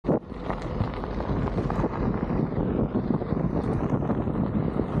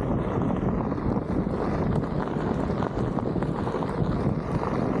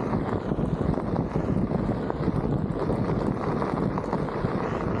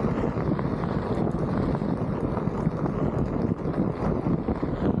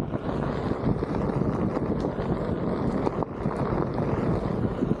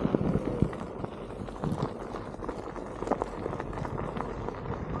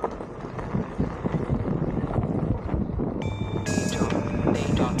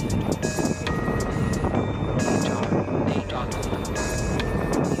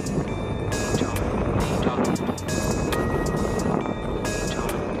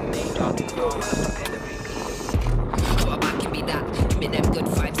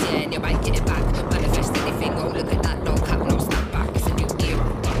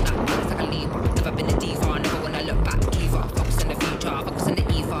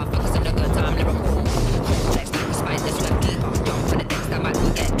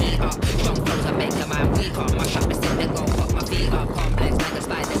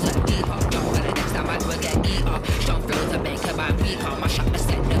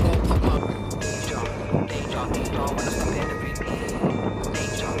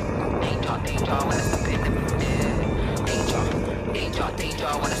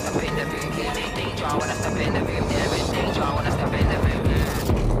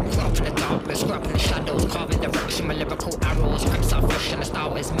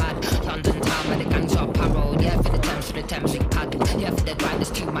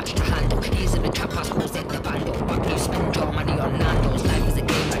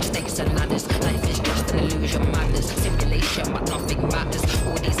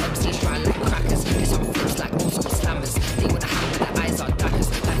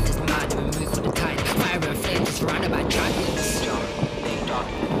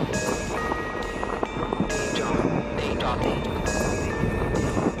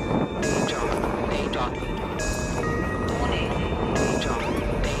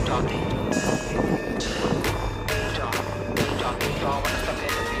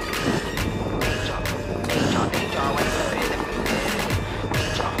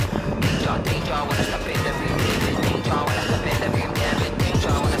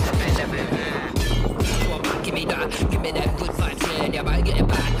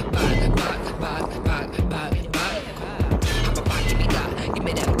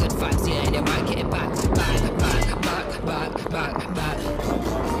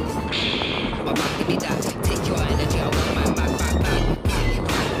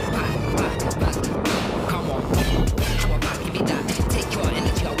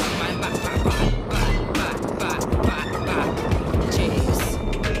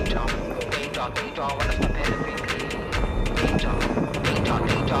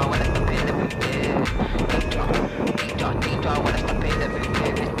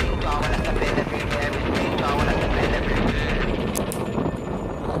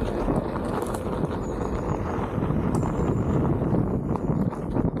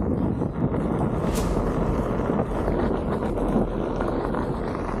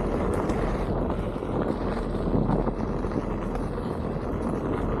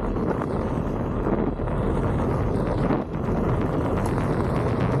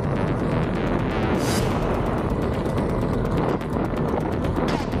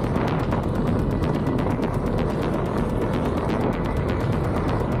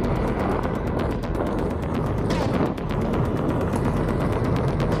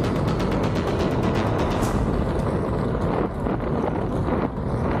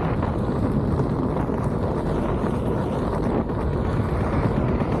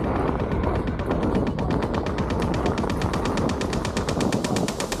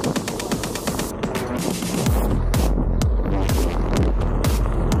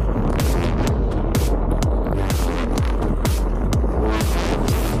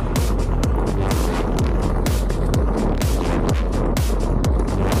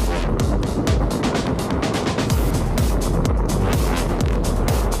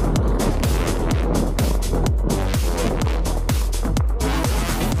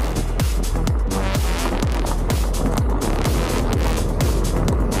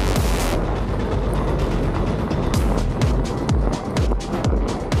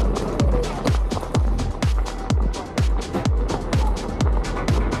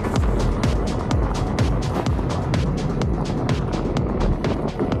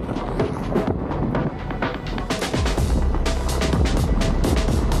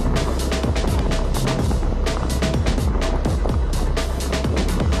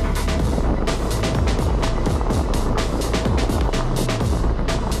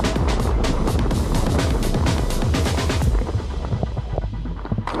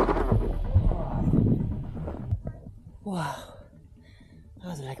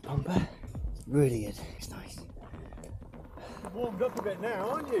Really good. It's nice. You've warmed up a bit now,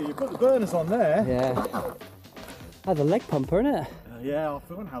 aren't you? You've got the burners on there. Yeah. Oh, the leg pumper, isn't it? Yeah, I've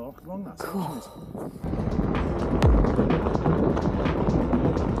forgotten how long that's. Cool.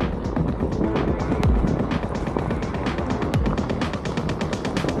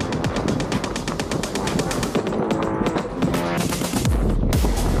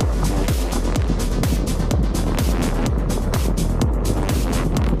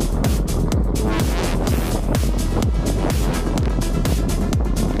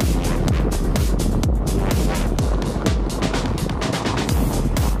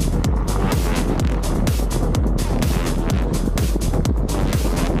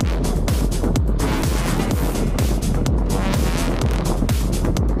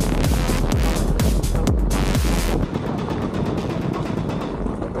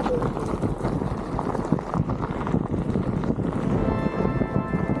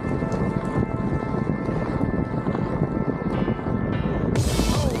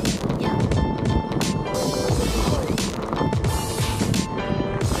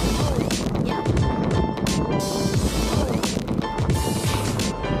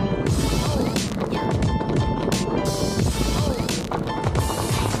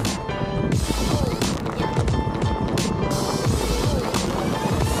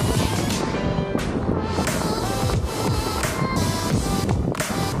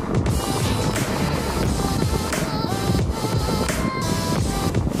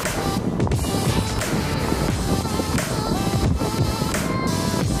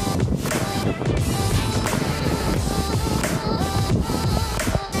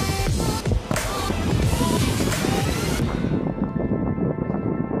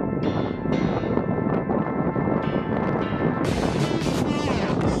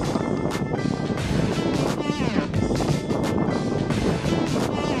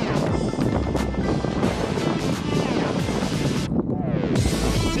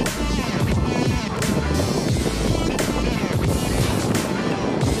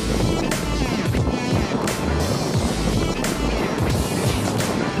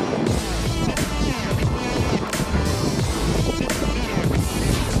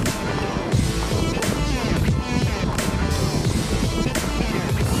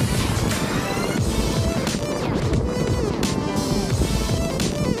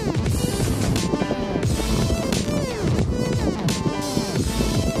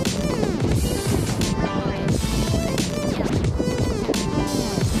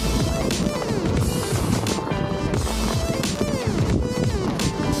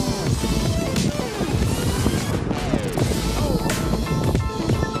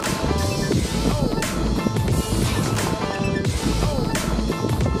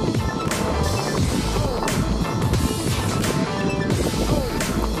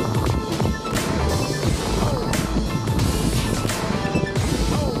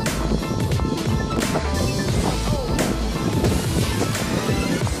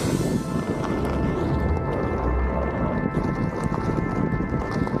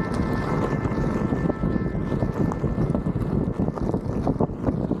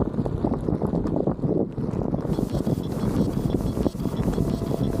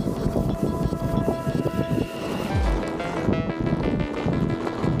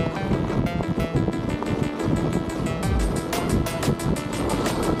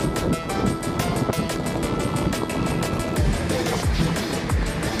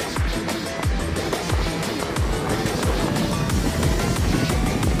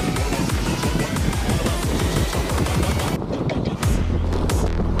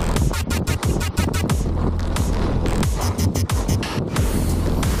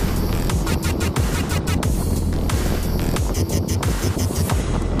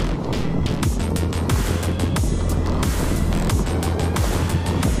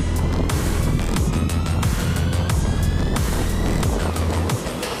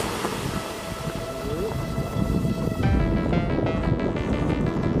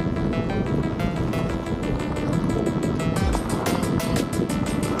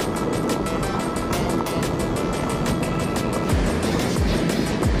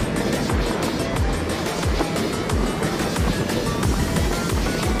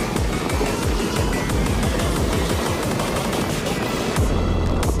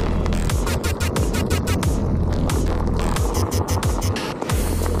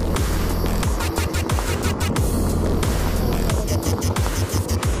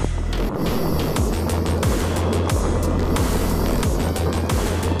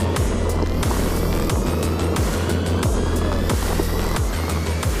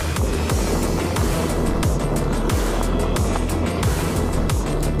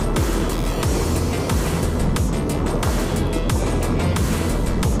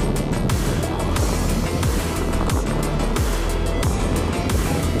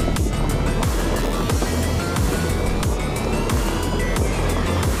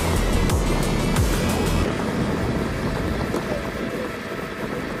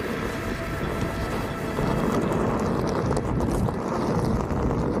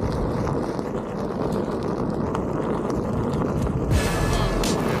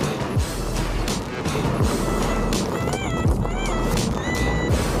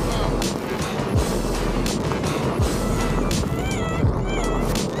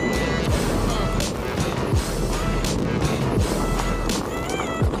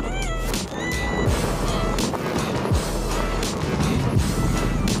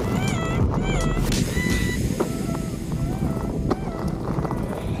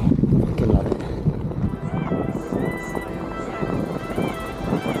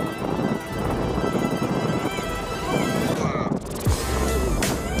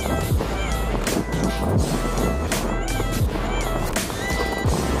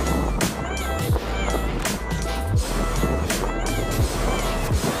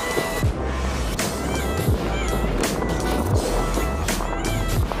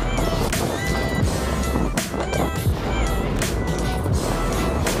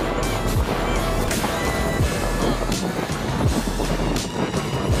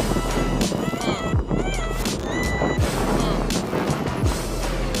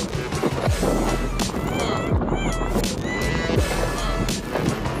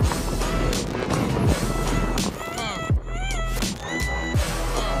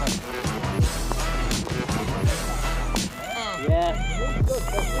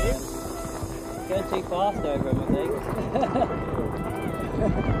 Going too fast over him, I think.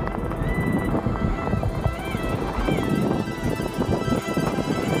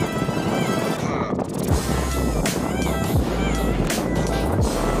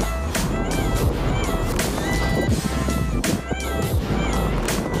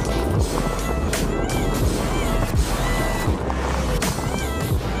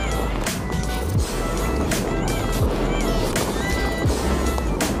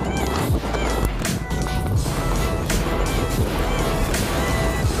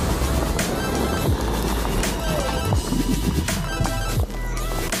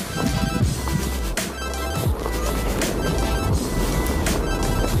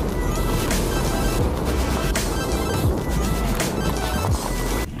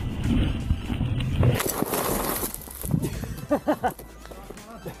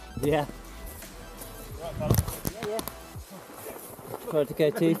 Yeah. Tried to go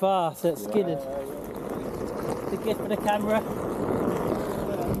too far, so it skidded. The gift for the camera.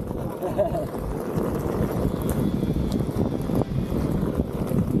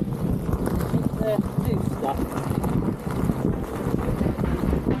 New stuff.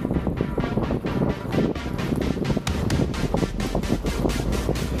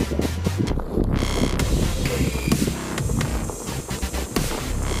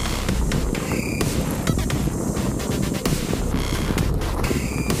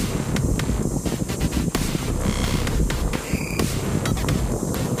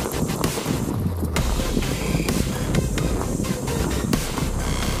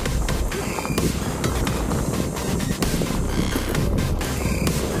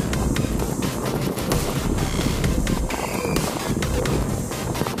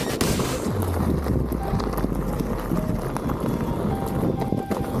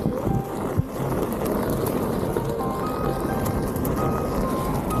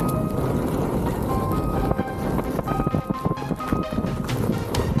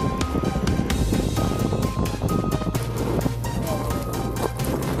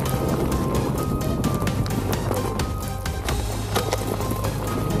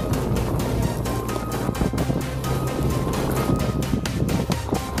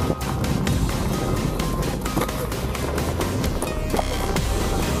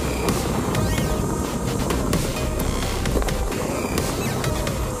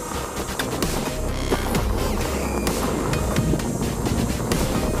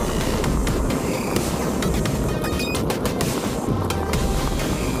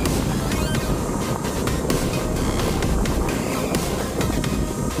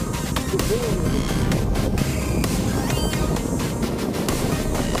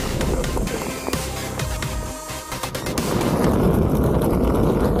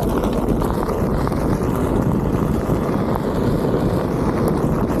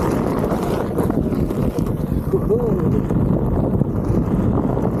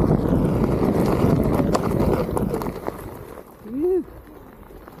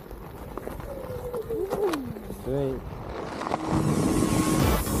 Great.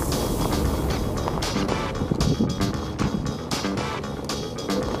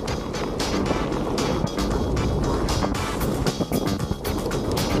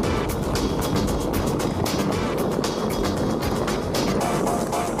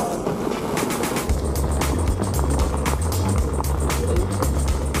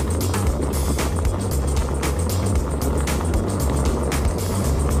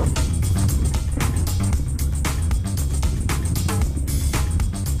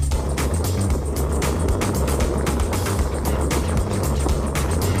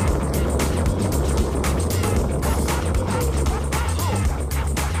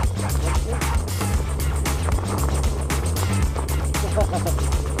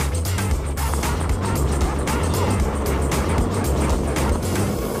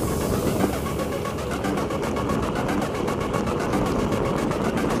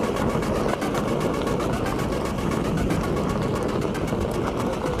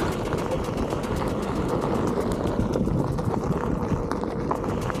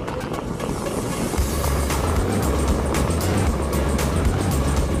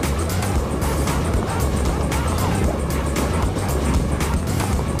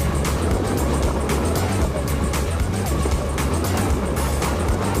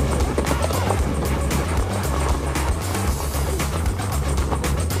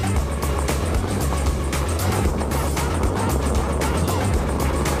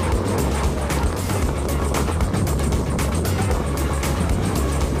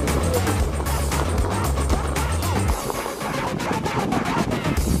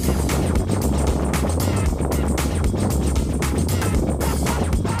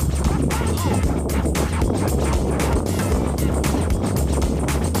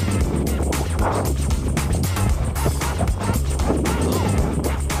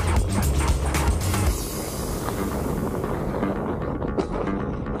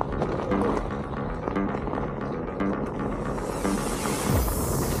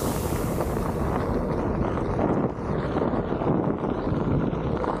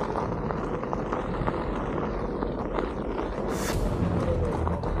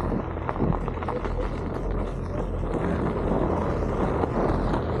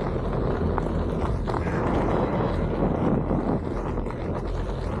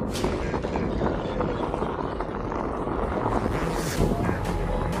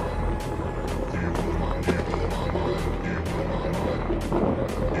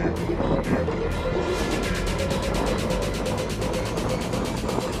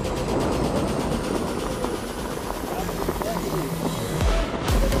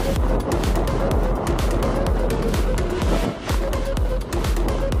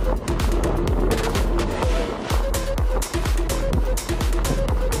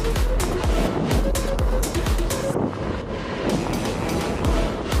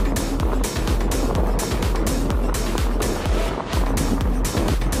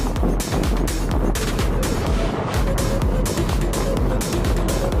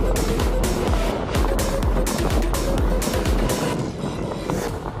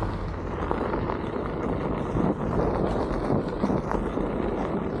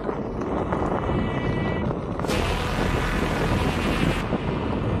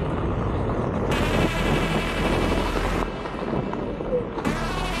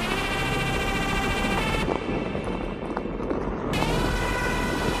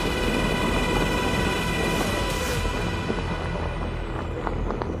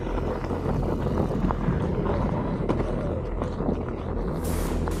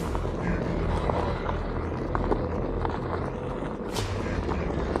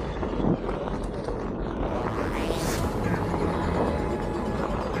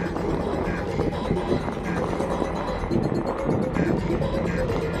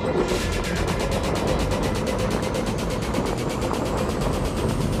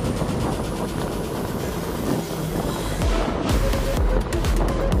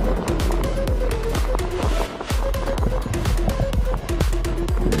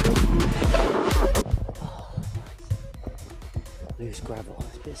 just gravel,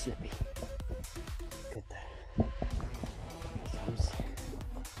 it's a bit slippy. Good there. Here he comes.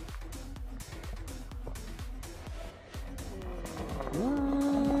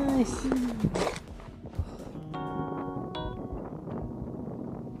 Nice!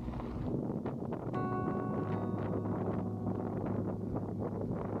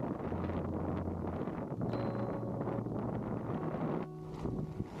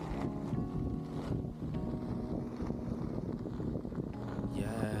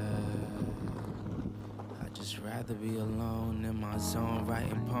 Rather be alone in my zone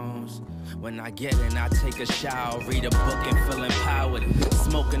writing poems. When I get in, I take a shower, read a book and feel empowered.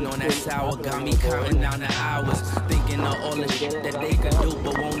 Smoking on that sour got me counting down the hours, thinking of all the shit that they could do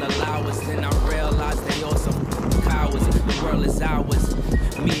but won't allow us. Then I realized they all some cowards. The world is ours.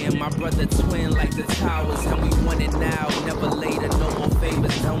 Me and my brother twin like the towers, and we want it now, never later. No more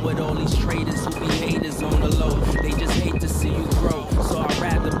favors done with all these traitors who be haters on the low. They just hate to see you grow, so I'd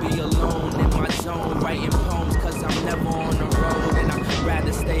rather be alone in my zone writing poems, cause I'm never on the road, and I'd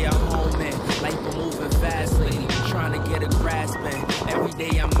rather stay at home. And life been moving fast lately, trying to get a grasp, and every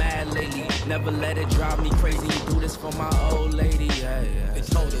day I'm mad lately. Never let it drive me crazy, do this for my old lady. Yeah, yeah. They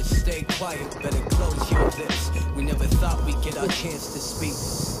told us stay quiet, better close your lips. We never thought we'd get our chance to speak.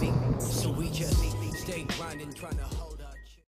 So we